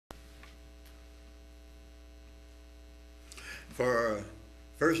For our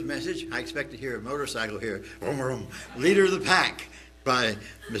first message, I expect to hear a motorcycle here. Vroom, vroom. Leader of the Pack by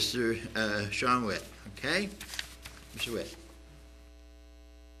Mr. Shawn Witt. Okay? Mr. Witt.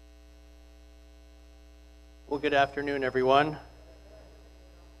 Well, good afternoon, everyone.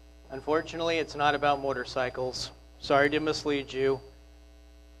 Unfortunately, it's not about motorcycles. Sorry to mislead you.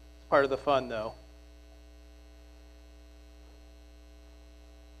 It's part of the fun, though.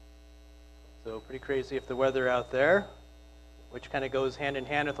 So pretty crazy if the weather out there, which kind of goes hand in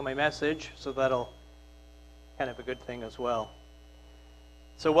hand with my message, so that'll kind of a good thing as well.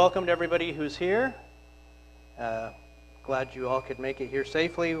 So welcome to everybody who's here. Glad you all could make it here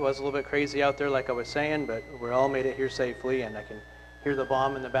safely. It was a little bit crazy out there, like I was saying, but we all made it here safely, and I can hear the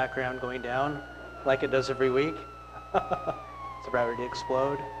bomb in the background going down like it does every week. It's about ready to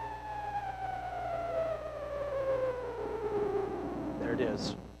explode. There it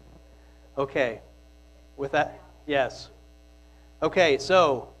is. Okay, with that, yes. Okay,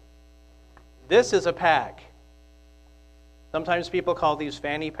 so this is a pack. Sometimes people call these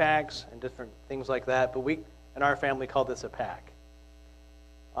fanny packs and different things like that, but we in our family call this a pack.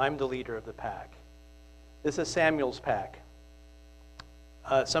 I'm the leader of the pack. This is Samuel's pack.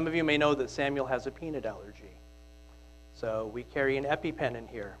 Some of you may know that Samuel has a peanut allergy. So we carry an EpiPen in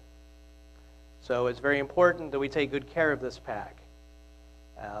here. So it's very important that we take good care of this pack.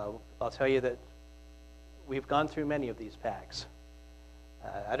 I'll tell you that we've gone through many of these packs.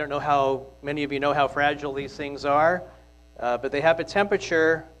 I don't know how many of you know how fragile these things are, but they have a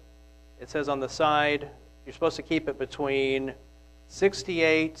temperature, it says on the side, you're supposed to keep it between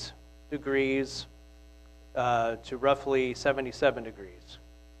 68 degrees to roughly 77 degrees.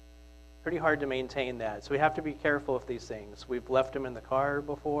 Pretty hard to maintain that, so we have to be careful of these things. We've left them in the car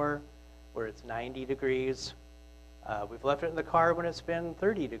before where it's 90 degrees. We've left it in the car when it's been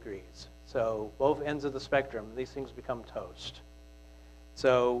 30 degrees. So both ends of the spectrum, these things become toast.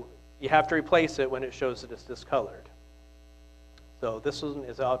 So you have to replace it when it shows that it's discolored. So this one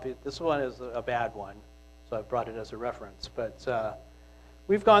is obvious. This one is a bad one, so I've brought it as a reference. But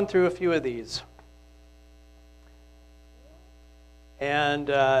we've gone through a few of these. And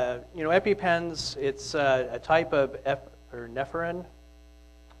EpiPens, it's a type of epinephrine.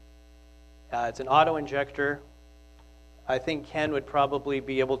 It's an auto-injector. I think Ken would probably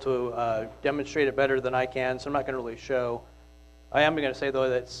be able to demonstrate it better than I can, so I'm not going to really show. I am going to say, though,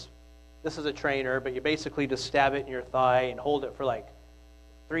 that this is a trainer, but you basically just stab it in your thigh and hold it for like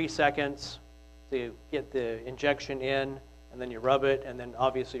 3 seconds to get the injection in, and then you rub it, and then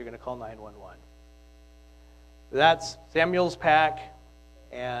obviously you're going to call 911. That's Samuel's pack,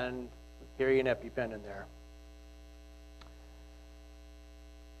 and carry an EpiPen in there.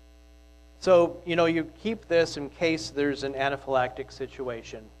 So, you keep this in case there's an anaphylactic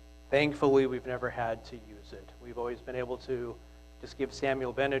situation. Thankfully, we've never had to use it. We've always been able to just give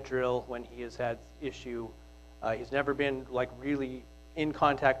Samuel Benadryl when he has had issue. He's never been really in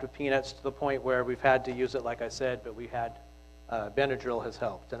contact with peanuts to the point where we've had to use it, like I said, but we had Benadryl has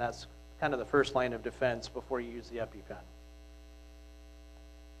helped, and that's kind of the first line of defense before you use the EpiPen.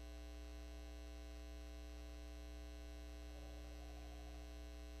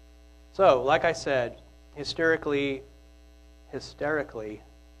 So, like I said, historically and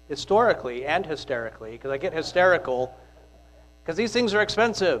hysterically, because I get hysterical, because these things are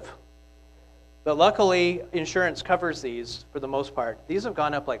expensive. But luckily, insurance covers these for the most part. These have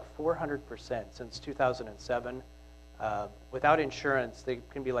gone up like 400% since 2007. Without insurance, they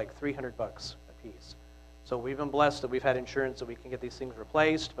can be like $300 a piece. So we've been blessed that we've had insurance that we can get these things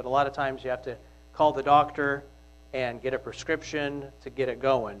replaced, but a lot of times you have to call the doctor and get a prescription to get it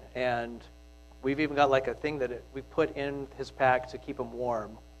going. And we've even got like a thing that we put in his pack to keep him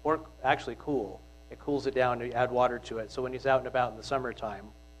warm, or actually cool. It cools it down to add water to it. So when he's out and about in the summertime,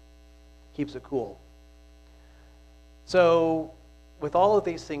 keeps it cool. So with all of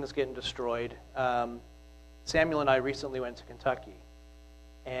these things getting destroyed, Samuel and I recently went to Kentucky.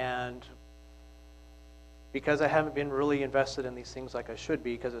 And because I haven't been really invested in these things like I should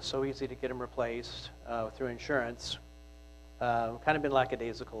be, because it's so easy to get them replaced through insurance, kind of been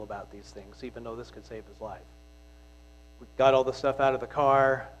lackadaisical about these things, even though this could save his life. We got all the stuff out of the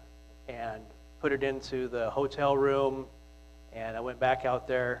car and put it into the hotel room, and I went back out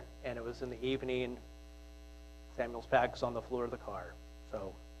there, and it was in the evening. Samuel's pack was on the floor of the car.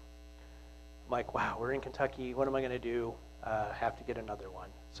 So I'm like, wow, we're in Kentucky. What am I going to do? Have to get another one.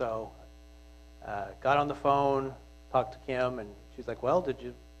 So got on the phone, talked to Kim, and she's like, well, did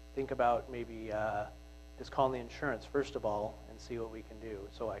you think about maybe just calling the insurance first of all and see what we can do?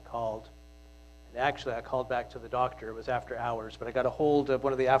 So I called. And actually, I called back to the doctor. It was after hours, but I got a hold of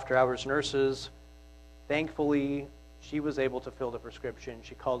one of the after-hours nurses. Thankfully, she was able to fill the prescription.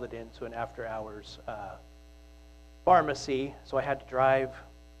 She called it into an after-hours pharmacy, so I had to drive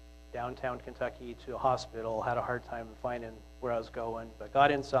downtown Kentucky to a hospital. Had a hard time finding where I was going, but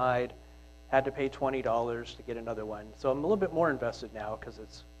got inside, had to pay $20 to get another one. So I'm a little bit more invested now because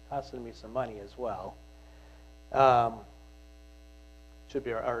it's costing me some money as well. Should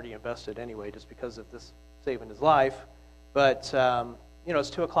be already invested anyway, just because of this saving his life. But you know,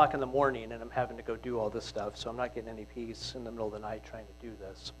 it's 2 o'clock in the morning, and I'm having to go do all this stuff, so I'm not getting any peace in the middle of the night trying to do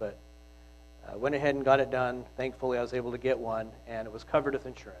this. But went ahead and got it done. Thankfully, I was able to get one, and it was covered with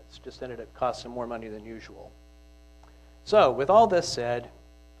insurance. Just ended up costing more money than usual. So, with all this said,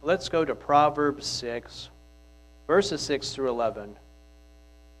 let's go to Proverbs 6, verses 6 through 11.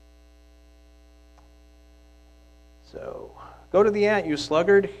 So, go to the ant, you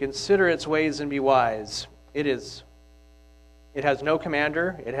sluggard, consider its ways and be wise. It has no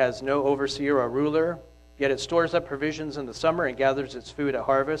commander, it has no overseer or ruler, yet it stores up provisions in the summer and gathers its food at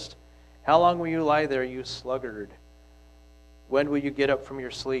harvest. How long will you lie there, you sluggard? When will you get up from your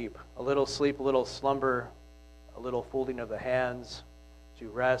sleep? A little sleep, a little slumber, a little folding of the hands to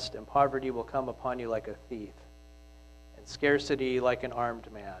rest, and poverty will come upon you like a thief, and scarcity like an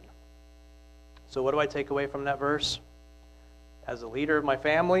armed man. So what do I take away from that verse? As a leader of my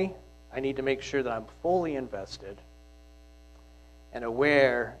family, I need to make sure that I'm fully invested and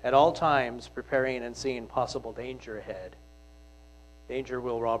aware at all times, preparing and seeing possible danger ahead. Danger,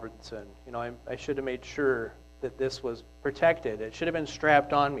 Will Robertson. You know, I should have made sure that this was protected. It should have been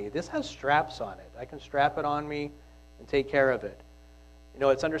strapped on me. This has straps on it. I can strap it on me and take care of it. You know,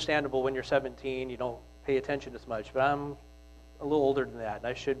 it's understandable when you're 17, you don't pay attention as much, but I'm a little older than that, and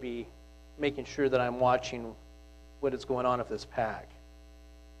I should be making sure that I'm watching what is going on with this pack.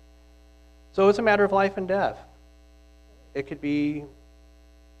 So it's a matter of life and death. It could be,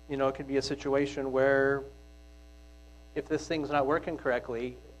 you know, it could be a situation where if this thing's not working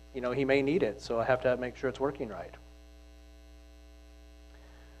correctly, you know, he may need it, so I have to make sure it's working right.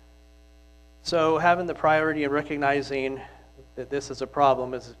 So having the priority and recognizing that this is a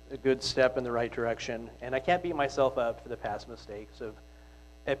problem is a good step in the right direction. And I can't beat myself up for the past mistakes of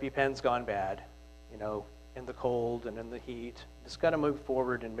EpiPen's gone bad, you know, in the cold and in the heat. Just got to move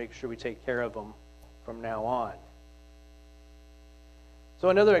forward and make sure we take care of them from now on. So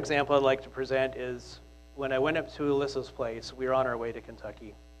another example I'd like to present is when I went up to Alyssa's place. We were on our way to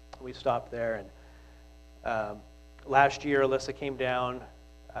Kentucky. We stopped there, and last year Alyssa came down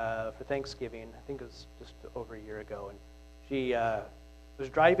for Thanksgiving. I think it was just over a year ago, and she was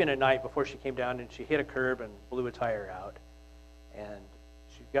driving at night before she came down, and she hit a curb and blew a tire out. And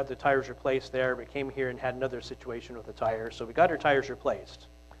she got the tires replaced there, but came here and had another situation with the tire, so we got her tires replaced.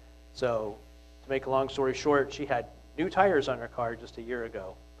 So to make a long story short, she had new tires on her car just a year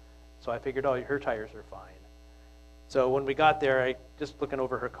ago. So I figured, oh, her tires are fine. So when we got there, I just looking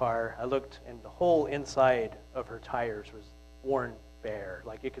over her car, I looked, and the whole inside of her tires was worn bare.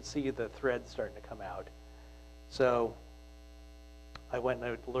 Like you could see the threads starting to come out. So I went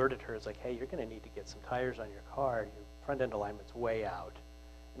and I alerted her. It's like, hey, you're going to need to get some tires on your car. Your front end alignment's way out.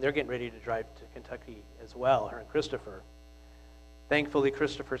 And they're getting ready to drive to Kentucky as well, her and Christopher. Thankfully,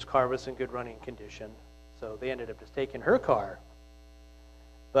 Christopher's car was in good running condition, so they ended up just taking her car.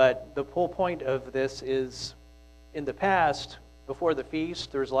 But the whole point of this is, in the past, before the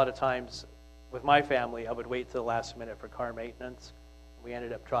feast, there was a lot of times with my family, I would wait till the last minute for car maintenance. We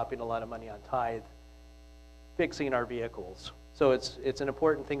ended up dropping a lot of money on tithe, fixing our vehicles. So it's an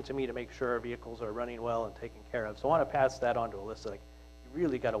important thing to me to make sure our vehicles are running well and taken care of. So I want to pass that on to Alyssa. Like, you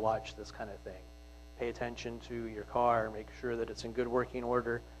really got to watch this kind of thing. Pay attention to your car, make sure that it's in good working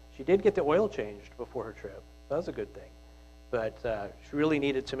order. She did get the oil changed before her trip. That was a good thing. But she really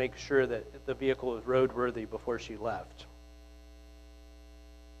needed to make sure that the vehicle was roadworthy before she left.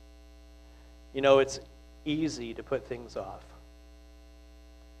 You know, it's easy to put things off.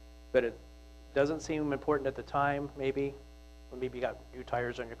 But it doesn't seem important at the time, maybe. Or maybe you got new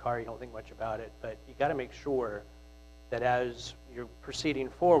tires on your car, you don't think much about it. But you got to make sure that as you're proceeding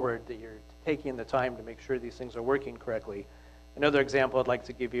forward, that you're taking the time to make sure these things are working correctly. Another example I'd like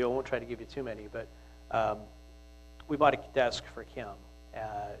to give you, I won't try to give you too many, but we bought a desk for Kim.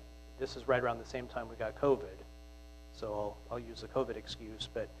 This is right around the same time we got COVID, so I'll use the COVID excuse.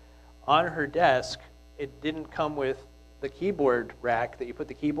 But on her desk, it didn't come with the keyboard rack that you put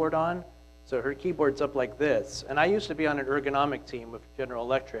the keyboard on, so her keyboard's up like this. And I used to be on an ergonomic team with General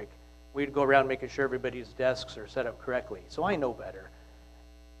Electric. We'd go around making sure everybody's desks are set up correctly, so I know better.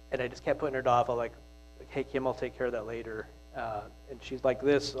 And I just kept putting it off. I'm like, hey, Kim, I'll take care of that later. And she's like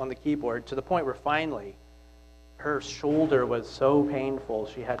this on the keyboard, to the point where finally, her shoulder was so painful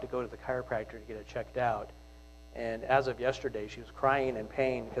she had to go to the chiropractor to get it checked out. And as of yesterday, she was crying in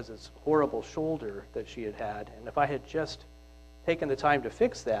pain because of this horrible shoulder that she had had. And if I had just taken the time to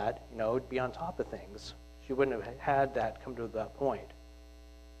fix that, be on top of things, she wouldn't have had that come to that point.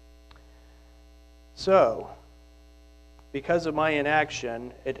 So, because of my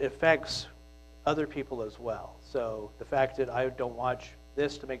inaction, it affects other people as well. So the fact that I don't watch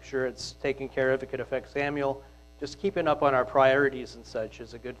this to make sure it's taken care of, it could affect Samuel. Just keeping up on our priorities and such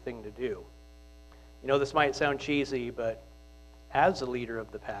is a good thing to do. This might sound cheesy, but as a leader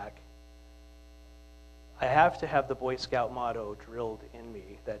of the pack, I have to have the Boy Scout motto drilled in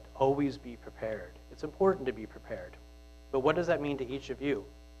me that always be prepared. It's important to be prepared. But what does that mean to each of you?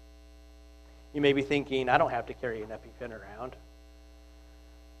 You may be thinking, I don't have to carry an EpiPen around.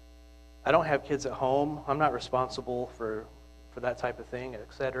 I don't have kids at home. I'm not responsible for that type of thing,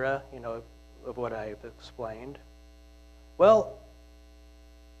 etc., of what I've explained. Well,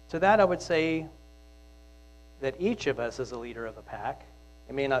 to that I would say that each of us is a leader of a pack.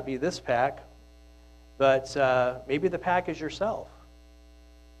 It may not be this pack, but maybe the pack is yourself.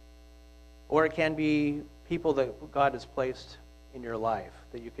 Or it can be people that God has placed in your life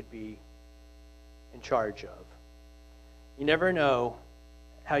that you could be in charge of. You never know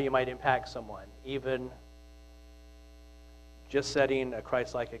how you might impact someone, even just setting a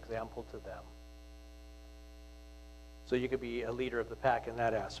Christ-like example to them. So you could be a leader of the pack in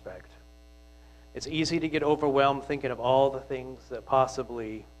that aspect. It's easy to get overwhelmed thinking of all the things that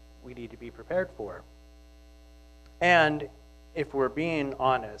possibly we need to be prepared for. And if we're being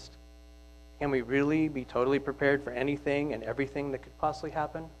honest, can we really be totally prepared for anything and everything that could possibly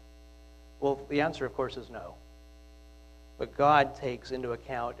happen? Well, the answer, of course, is no. But God takes into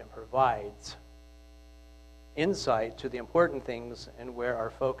account and provides insight to the important things and where our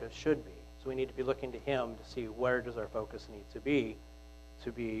focus should be. So we need to be looking to Him to see where does our focus need to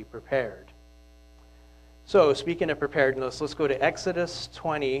be prepared. So, speaking of preparedness, let's go to Exodus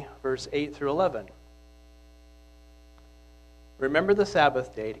 20, verse 8 through 11. Remember the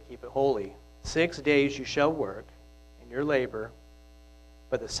Sabbath day to keep it holy. 6 days you shall work in your labor,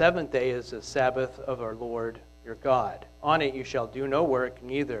 but the seventh day is the Sabbath of our Lord your God. On it you shall do no work,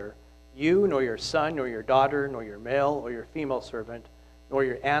 neither you, nor your son, nor your daughter, nor your male or your female servant, nor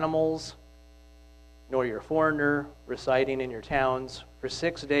your animals, nor your foreigner residing in your towns. For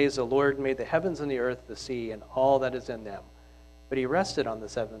 6 days the Lord made the heavens and the earth, the sea, and all that is in them. But He rested on the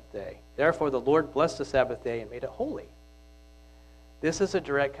seventh day. Therefore the Lord blessed the Sabbath day and made it holy. This is a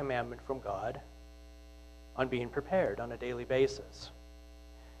direct commandment from God on being prepared on a daily basis.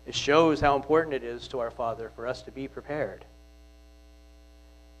 It shows how important it is to our Father for us to be prepared.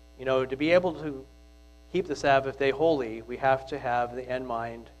 To be able to keep the Sabbath day holy, we have to have the end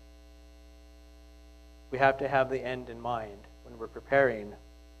mind. We have to have the end in mind when we're preparing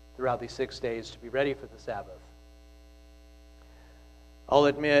throughout these 6 days to be ready for the Sabbath. I'll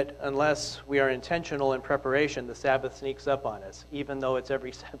admit, unless we are intentional in preparation, the Sabbath sneaks up on us, even though it's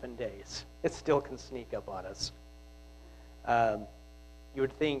every 7 days. It still can sneak up on us. You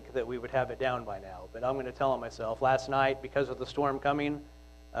would think that we would have it down by now, but I'm going to tell on myself. Last night, because of the storm coming,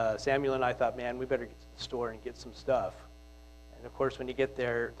 Samuel and I thought, man, we better get to the store and get some stuff. And of course, when you get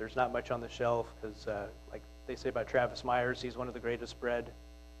there, there's not much on the shelf because, like they say about Travis Myers, he's one of the greatest bread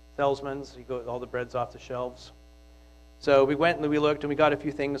salesmen. He goes all the bread's off the shelves. So we went and we looked and we got a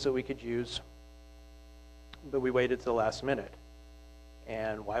few things that we could use, but we waited to the last minute.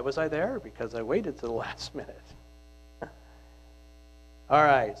 And why was I there? Because I waited to the last minute. All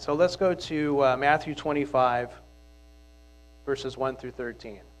right, so let's go to Matthew 25, verses 1 through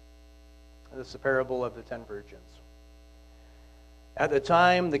 13. This is the parable of the 10 virgins. At the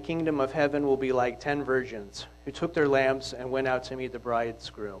time, the kingdom of heaven will be like 10 virgins who took their lamps and went out to meet the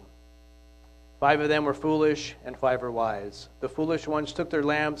bridegroom. 5 of them were foolish and 5 were wise. The foolish ones took their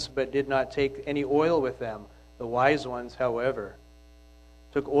lamps but did not take any oil with them. The wise ones, however,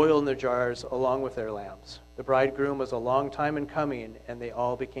 took oil in their jars along with their lamps. The bridegroom was a long time in coming, and they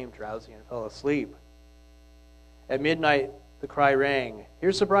all became drowsy and fell asleep. At midnight, the cry rang,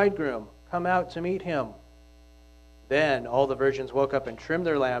 "Here's the bridegroom, come out to meet him." Then all the virgins woke up and trimmed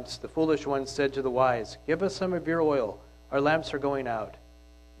their lamps. The foolish ones said to the wise, "Give us some of your oil. Our lamps are going out."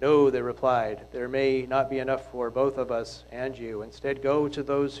 "No," they replied, "there may not be enough for both of us and you. Instead, go to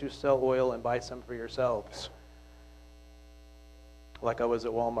those who sell oil and buy some for yourselves." Like I was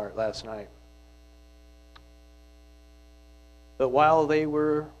at Walmart last night. But while they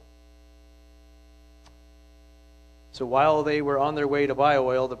were on their way to buy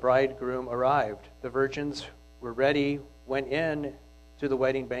oil, the bridegroom arrived. The virgins were ready, went in to the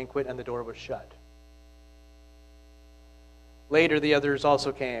wedding banquet, and the door was shut. Later the others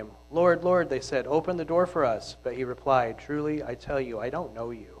also came. Lord, Lord, they said, open the door for us. But he replied, truly, I tell you, I don't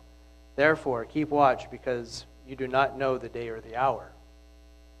know you. Therefore, keep watch, because you do not know the day or the hour.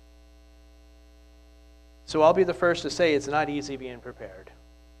 So I'll be the first to say it's not easy being prepared.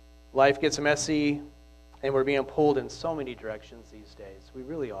 Life gets messy, and we're being pulled in so many directions these days. We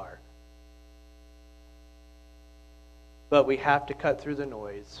really are. But we have to cut through the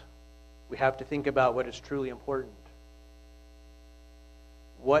noise. We have to think about what is truly important.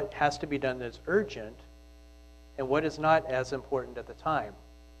 What has to be done that's urgent, and what is not as important at the time.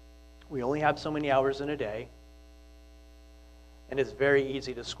 We only have so many hours in a day, and it's very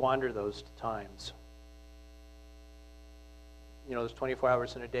easy to squander those times. You know, there's 24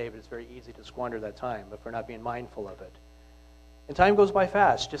 hours in a day, but it's very easy to squander that time if we're not being mindful of it. And time goes by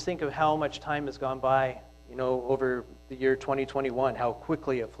fast. Just think of how much time has gone by, you know, over the year 2021, how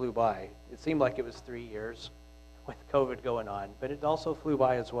quickly it flew by. It seemed like it was 3 years with COVID going on, but it also flew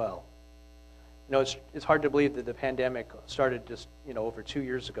by as well. You know, it's hard to believe that the pandemic started just, you know, over 2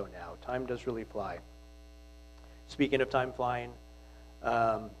 years ago now. Time does really fly. Speaking of time flying,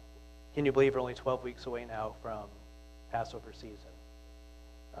 can you believe we're only 12 weeks away now from Passover season?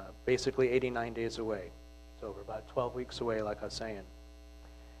 Basically 89 days away. So we're about 12 weeks away, like I was saying.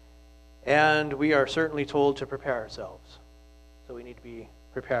 And we are certainly told to prepare ourselves. So we need to be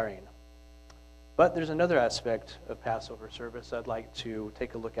preparing. But there's another aspect of Passover service I'd like to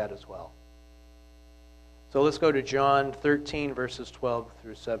take a look at as well. So let's go to John 13, verses 12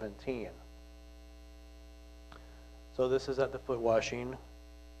 through 17. So this is at the foot washing.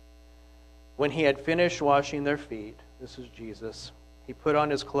 When he had finished washing their feet, this is Jesus, he put on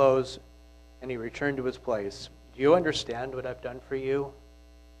his clothes and he returned to his place. Do you understand what I've done for you?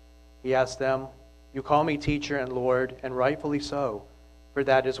 He asked them. You call me teacher and Lord, and rightfully so, for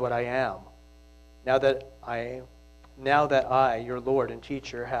that is what I am. Now that I, your Lord and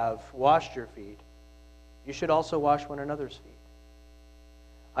teacher, have washed your feet, you should also wash one another's feet.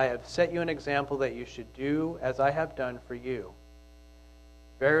 I have set you an example that you should do as I have done for you.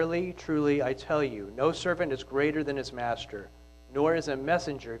 Verily, truly, I tell you, no servant is greater than his master, nor is a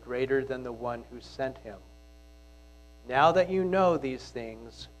messenger greater than the one who sent him. Now that you know these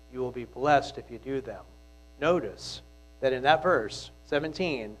things, you will be blessed if you do them. Notice that in that verse,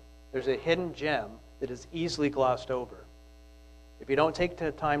 17, there's a hidden gem that is easily glossed over. If you don't take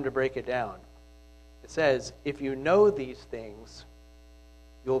the time to break it down, it says, if you know these things,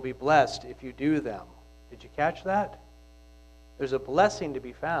 you'll be blessed if you do them. Did you catch that? There's a blessing to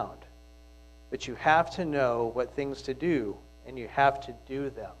be found, but you have to know what things to do, and you have to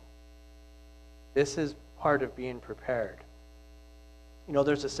do them. This is part of being prepared. You know,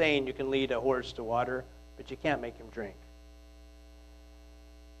 there's a saying, you can lead a horse to water, but you can't make him drink.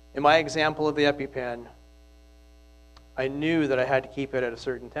 In my example of the EpiPen, I knew that I had to keep it at a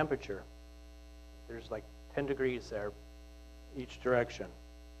certain temperature. There's like 10 degrees there, each direction.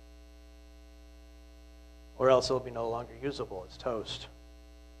 Or else it'll be no longer usable. It's toast.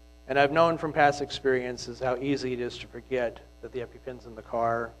 And I've known from past experiences how easy it is to forget that the EpiPen's in the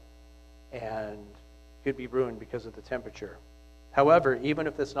car and could be ruined because of the temperature. However, even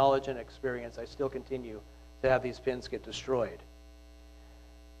with this knowledge and experience, I still continue to have these pins get destroyed.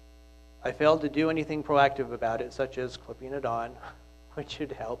 I failed to do anything proactive about it, such as clipping it on, which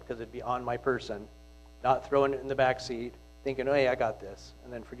would help because it'd be on my person, not throwing it in the back seat, thinking, oh, hey, I got this,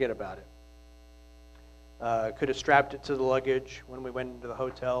 and then forget about it. Could have strapped it to the luggage when we went into the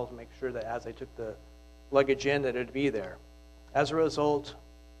hotel to make sure that as I took the luggage in, that it'd be there. As a result,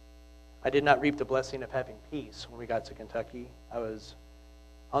 I did not reap the blessing of having peace when we got to Kentucky. I was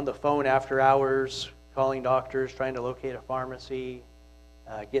on the phone after hours, calling doctors, trying to locate a pharmacy,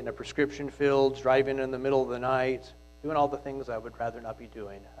 getting a prescription filled, driving in the middle of the night, doing all the things I would rather not be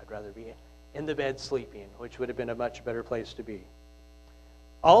doing. I'd rather be in the bed sleeping, which would have been a much better place to be.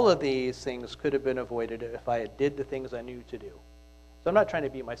 All of these things could have been avoided if I had did the things I knew to do. So I'm not trying to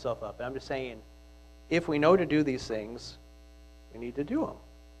beat myself up. I'm just saying, if we know to do these things, we need to do them.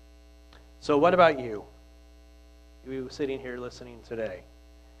 So what about you? You sitting here listening today.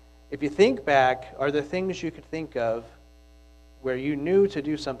 If you think back, are there things you could think of where you knew to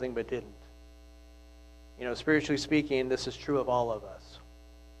do something but didn't? You know, spiritually speaking, this is true of all of us.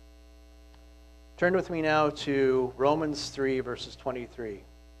 Turn with me now to Romans 3, verses 23.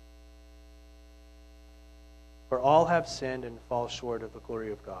 For all have sinned and fall short of the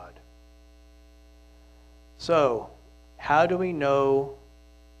glory of God. So, how do we know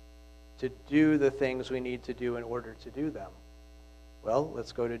to do the things we need to do in order to do them? Well,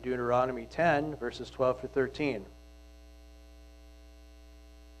 let's go to Deuteronomy 10, verses 12 through 13.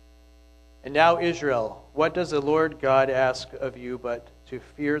 And now, Israel, what does the Lord God ask of you but to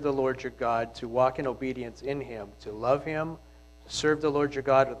fear the Lord your God, to walk in obedience in him, to love him, to serve the Lord your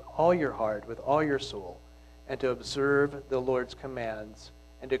God with all your heart, with all your soul, and to observe the Lord's commands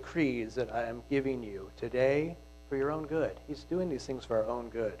and decrees that I am giving you today for your own good. He's doing these things for our own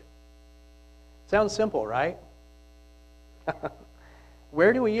good. Sounds simple, right?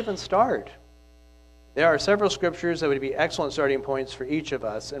 Where do we even start? There are several scriptures that would be excellent starting points for each of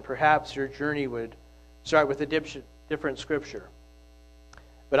us, and perhaps your journey would start with a different scripture.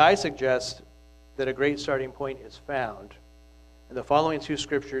 But I suggest that a great starting point is found in the following two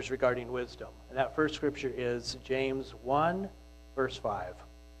scriptures regarding wisdom. And that first scripture is James 1, verse 5.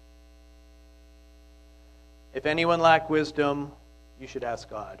 If anyone lack wisdom, you should ask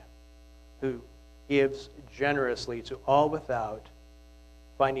God, who gives generously to all without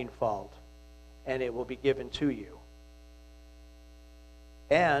finding fault, and it will be given to you.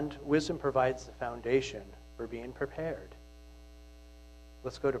 And wisdom provides the foundation for being prepared.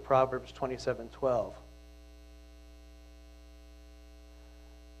 Let's go to Proverbs 27:12.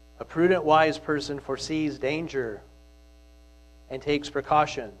 A prudent, wise person foresees danger and takes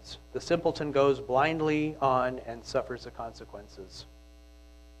precautions. The simpleton goes blindly on and suffers the consequences.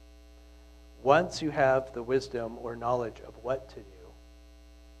 Once you have the wisdom or knowledge of what to do,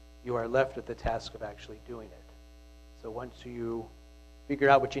 you are left with the task of actually doing it. So once you figure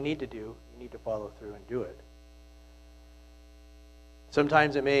out what you need to do, you need to follow through and do it.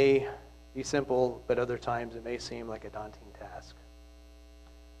 Sometimes it may be simple, but other times it may seem like a daunting task.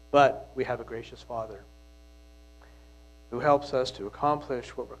 But we have a gracious Father who helps us to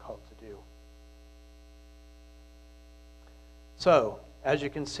accomplish what we're called to do. So, as you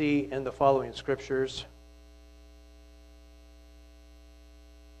can see in the following scriptures,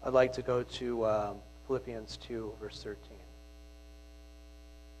 I'd like to go to Philippians 2, verse 13.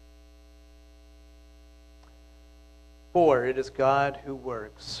 For it is God who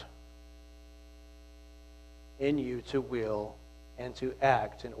works in you to will and to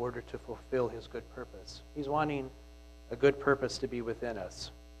act in order to fulfill his good purpose. He's wanting a good purpose to be within us.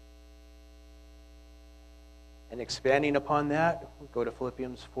 And expanding upon that, go to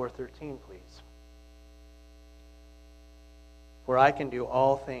Philippians 4:13, please. For I can do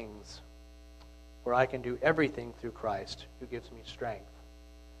all things, for I can do everything through Christ who gives me strength.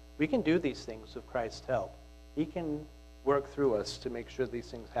 We can do these things with Christ's help. He can work through us to make sure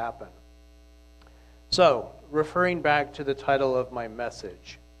these things happen. So, referring back to the title of my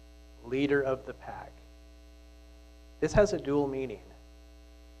message, Leader of the Pack, this has a dual meaning.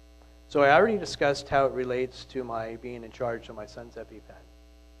 So I already discussed how it relates to my being in charge of my son's EpiPen.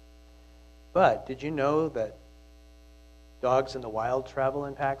 But did you know that dogs in the wild travel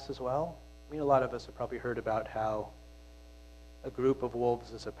in packs as well? I mean, a lot of us have probably heard about how a group of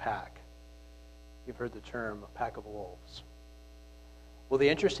wolves is a pack. You've heard the term, a pack of wolves. Well, the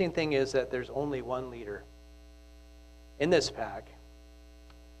interesting thing is that there's only one leader in this pack.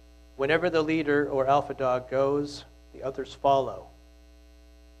 Whenever the leader or alpha dog goes, the others follow.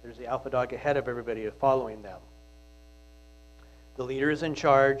 There's the alpha dog ahead of everybody following them. The leader is in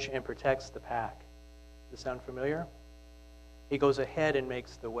charge and protects the pack. Does this sound familiar? He goes ahead and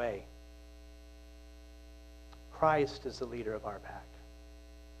makes the way. Christ is the leader of our pack.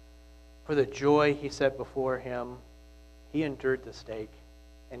 For the joy he set before him, he endured the stake,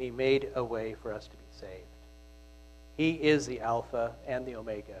 and he made a way for us to be saved. He is the Alpha and the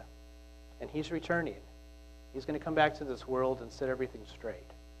Omega, and he's returning. He's going to come back to this world and set everything straight.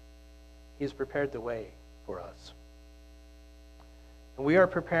 He's prepared the way for us. And we are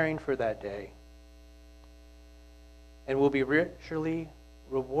preparing for that day, and will be richly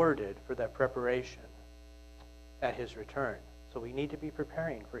rewarded for that preparation at his return. So we need to be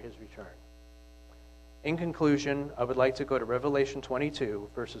preparing for his return. In conclusion, I would like to go to Revelation 22,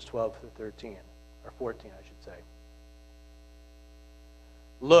 verses 12 through 13, or 14, I should say.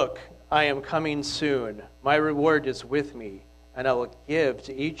 Look, I am coming soon. My reward is with me, and I will give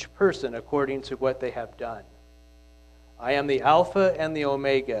to each person according to what they have done. I am the Alpha and the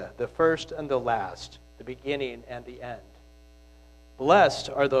Omega, the first and the last, the beginning and the end. Blessed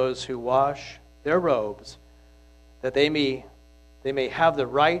are those who wash their robes, that they may have the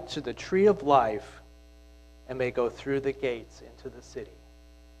right to the tree of life and may go through the gates into the city.